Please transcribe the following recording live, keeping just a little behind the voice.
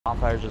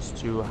Bonfire's just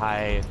too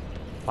high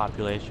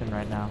population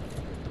right now.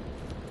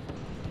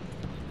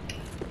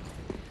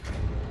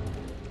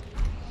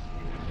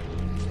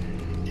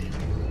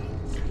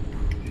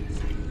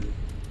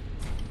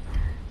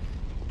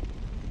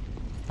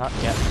 Oh,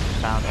 yep,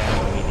 found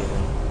Aaron immediately.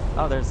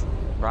 Oh, there's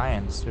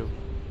Brian's too.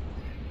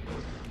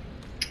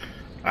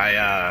 While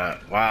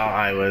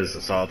I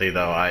was salty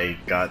though, I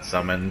got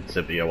summoned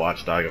to be a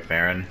watchdog of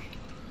Farron.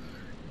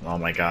 Oh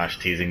my gosh,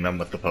 teasing them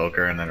with the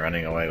poker and then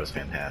running away was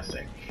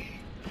fantastic.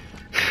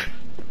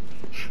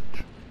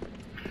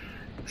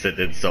 It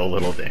did so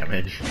little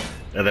damage.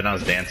 And then I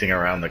was dancing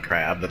around the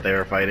crab that they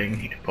were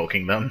fighting,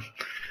 poking them.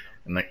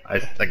 And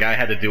the guy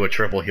had to do a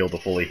triple heal to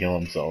fully heal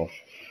himself.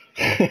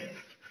 Nice.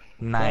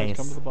 Guys,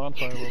 come to the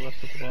bonfire, we'll rest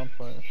at the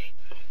bonfire.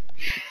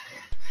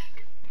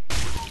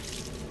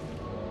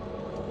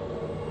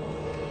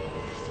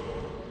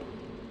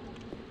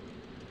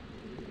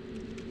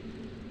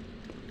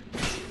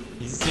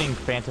 He's seeing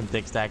Phantom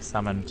Dickstack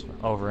summoned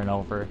over and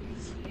over.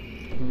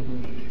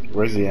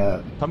 Where's he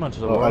at? Come into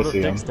the Oh, world I of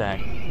see him.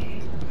 Dickstack.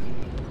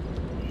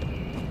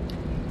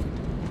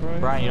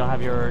 Brian, you don't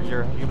have your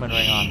human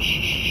ring on.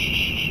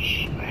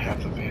 I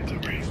have the Phantom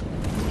ring.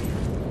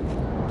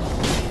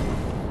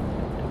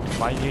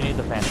 Why do you need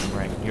the Phantom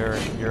ring?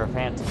 You're a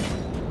Phantom.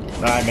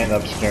 No, I meant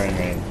obscuring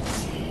ring.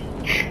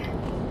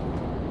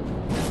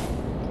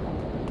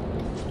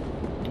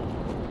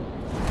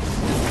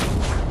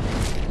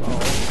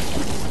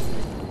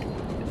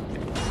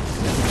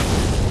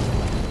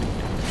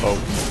 Oh.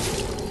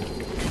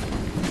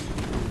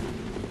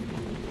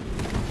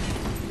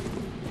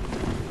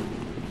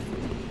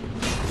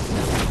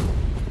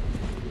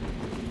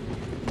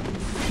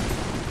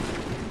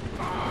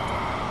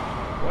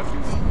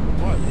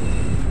 What?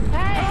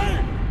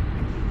 Hey!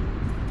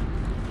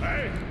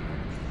 Hey!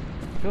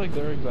 I feel like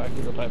they're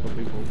exactly the type of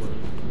people who are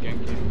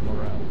ganking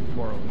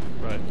morally,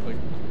 right? Like,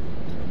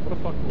 what a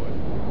fuckboy.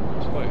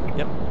 Just like,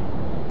 Yep.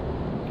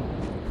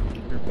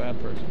 you're a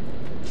bad person.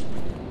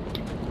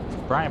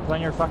 Brian, play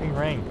on your fucking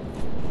ring.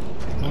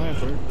 Brian,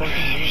 play your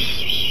fucking ring.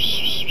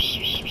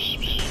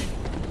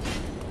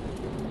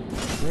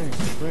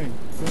 Ring.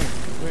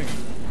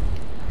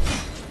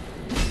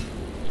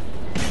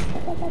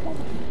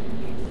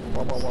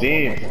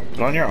 Steve,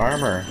 put on your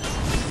armor.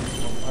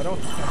 I don't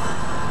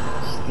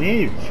have...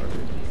 Steve!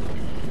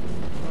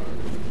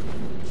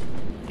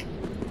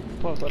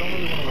 Plus, I don't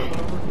really want to wear that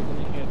over because then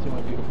you can't see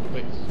my beautiful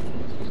face.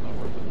 It's just not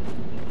worth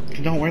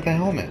it. Don't wear the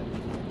helmet.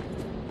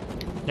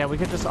 Yeah, we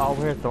could just all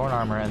wear Thorn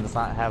armor and just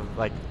not have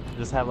like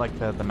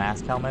the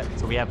mask helmet,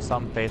 so we have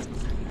some face,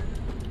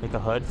 like the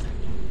hood.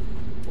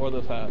 Or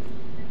this hat.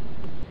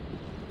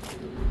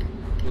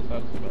 This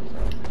hat's the best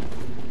hat.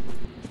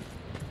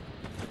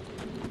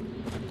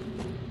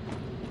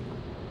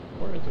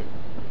 Where is it?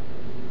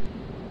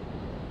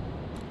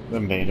 The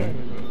invader.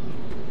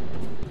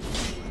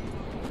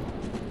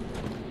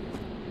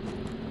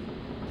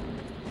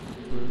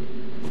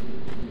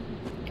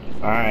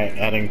 Alright,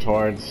 heading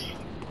towards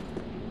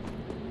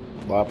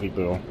Loppy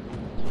Boo.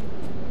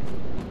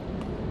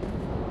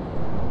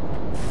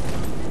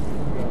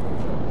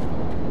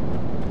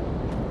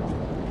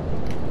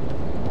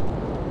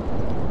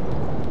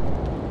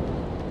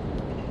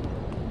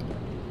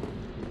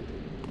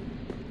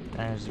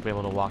 And just be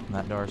able to walk in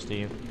that door,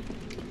 Steve.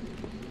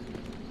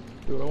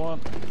 Do what I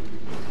want.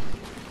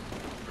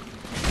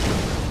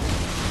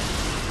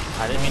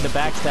 I didn't mean to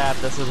backstab.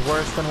 This is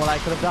worse than what I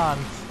could have done.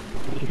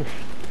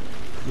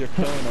 You're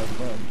killing our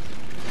friends.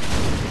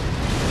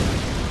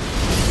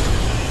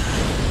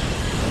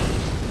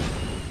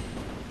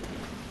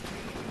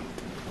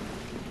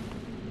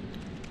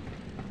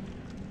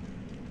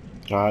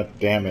 God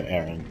damn it,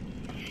 Aaron.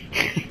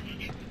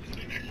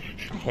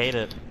 I hate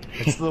it.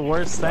 It's the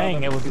worst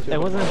thing. It wasn't in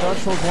Dark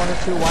Souls 1 or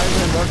 2. Why is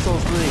it in Dark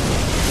Souls 3?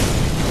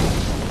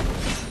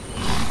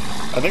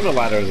 I think the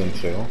ladder was in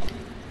 2. I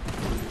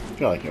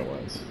feel like it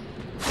was.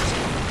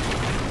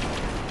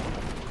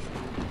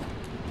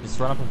 Just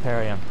run up and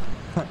parry him.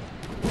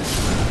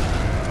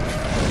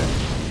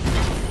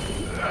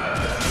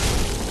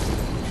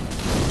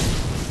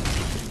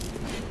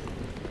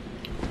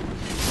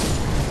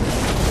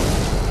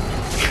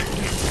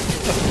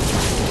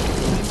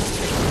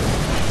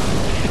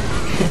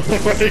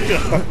 Where'd he go?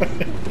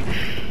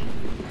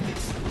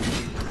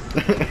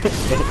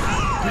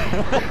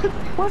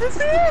 What is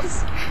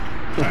this?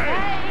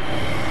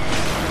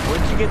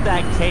 Where'd you get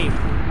that cape?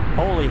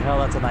 Holy hell,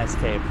 that's a nice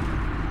cape.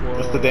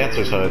 It's the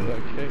dancer's hood.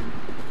 Okay.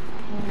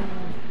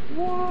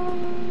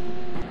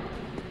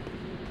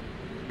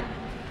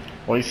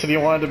 Well, you said you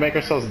wanted to make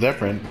ourselves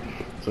different,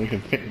 so we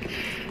can pick.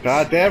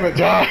 God damn it,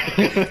 John!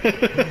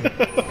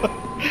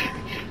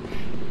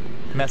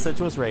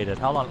 Message was rated.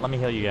 Hold on, let me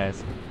heal you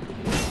guys.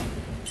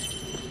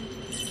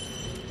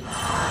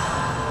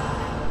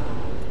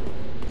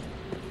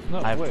 No,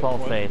 I have wait, 12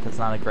 what? faith. It's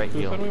not a great Who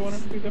heal. said we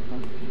wanted to be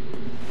different?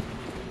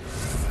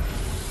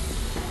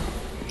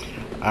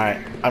 Alright,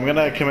 I'm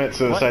gonna commit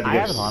suicide What? to I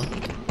get. have it on.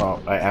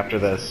 Well, after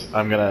this,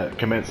 I'm gonna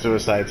commit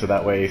suicide so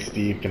that way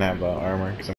Steve can have the armor. 'Cause